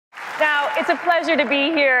Now, it's a pleasure to be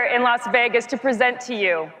here in Las Vegas to present to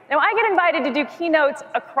you. Now, I get invited to do keynotes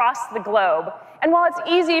across the globe. And while it's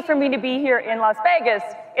easy for me to be here in Las Vegas,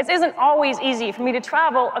 it isn't always easy for me to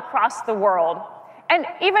travel across the world. And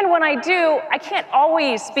even when I do, I can't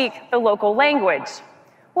always speak the local language.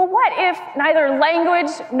 Well, what if neither language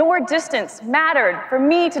nor distance mattered for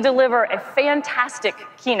me to deliver a fantastic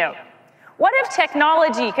keynote? What if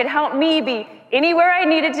technology could help me be anywhere I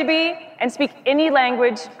needed to be and speak any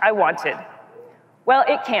language I wanted? Well,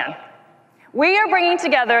 it can. We are bringing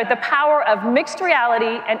together the power of mixed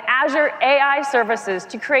reality and Azure AI services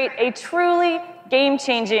to create a truly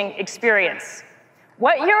game-changing experience.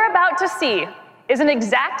 What you're about to see is an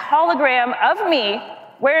exact hologram of me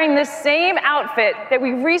wearing the same outfit that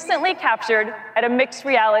we recently captured at a mixed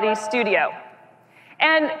reality studio.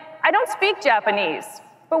 And I don't speak Japanese,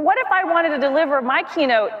 but what if I wanted to deliver my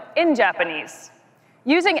keynote in Japanese?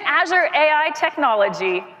 Using Azure AI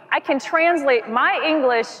technology, I can translate my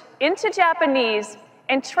English into Japanese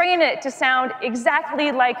and train it to sound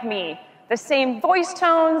exactly like me, the same voice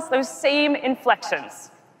tones, those same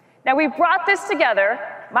inflections. Now, we've brought this together,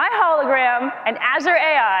 my hologram and Azure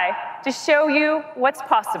AI, to show you what's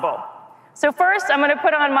possible. So first, I'm going to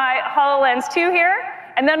put on my HoloLens 2 here,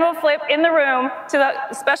 and then we'll flip in the room to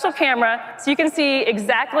the special camera so you can see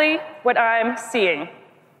exactly what I'm seeing.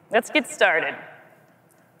 Let's get started.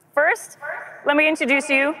 First, let me introduce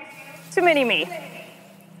you to Mini-Me.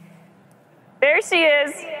 There she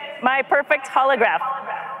is, my perfect holograph.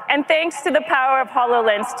 And thanks to the power of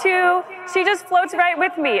HoloLens 2, she just floats right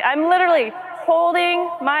with me. I'm literally holding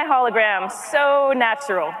my hologram, so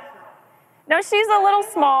natural. Now, she's a little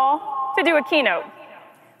small to do a keynote.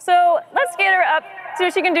 So let's get her up so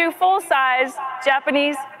she can do full-size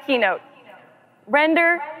Japanese keynote.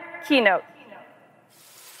 Render keynote.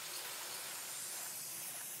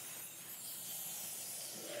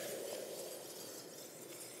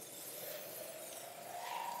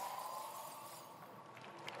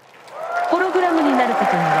ホログラムになるこ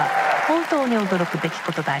とには本当に驚くべき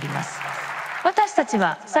ことがあります。私たち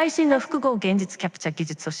は最新の複合現実キャプチャ技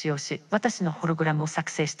術を使用し、私のホログラムを作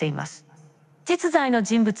成しています。実在の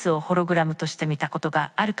人物をホログラムとして見たこと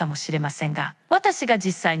があるかもしれませんが、私が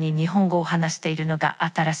実際に日本語を話しているのが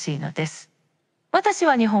新しいのです。私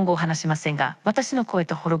は日本語を話しませんが、私の声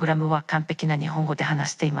とホログラムは完璧な日本語で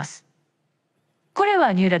話しています。これ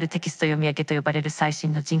はニューラルテキスト読み上げと呼ばれる最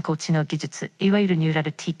新の人工知能技術、いわゆるニューラ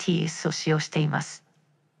ル TTS を使用しています。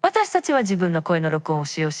私たちは自分の声の録音を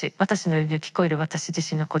使用し、私のように聞こえる私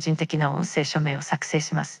自身の個人的な音声署名を作成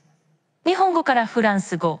します。日本語からフラン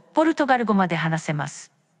ス語、ポルトガル語まで話せま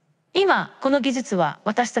す。今、この技術は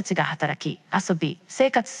私たちが働き、遊び、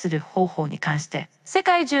生活する方法に関して、世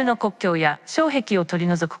界中の国境や障壁を取り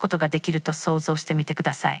除くことができると想像してみてく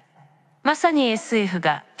ださい。まさに SF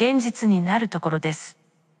が現実になるところです。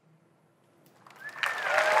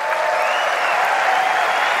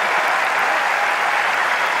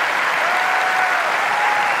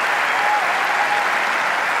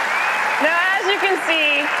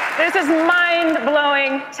This is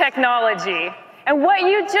mind-blowing technology. And what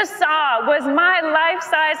you just saw was my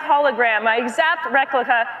life-size hologram, my exact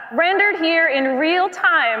replica, rendered here in real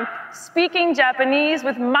time, speaking Japanese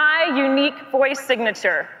with my unique voice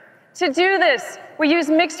signature. To do this, we use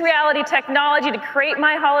mixed reality technology to create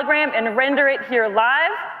my hologram and render it here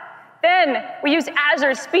live. Then we use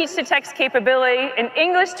Azure speech-to-text capability and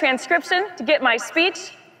English transcription to get my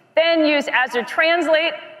speech. Then use Azure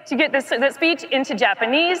Translate to get the speech into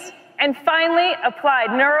Japanese, and finally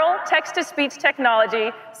applied neural text-to-speech technology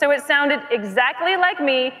so it sounded exactly like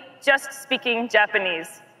me, just speaking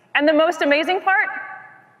Japanese. And the most amazing part?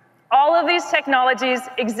 All of these technologies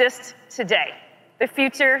exist today. The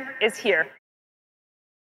future is here.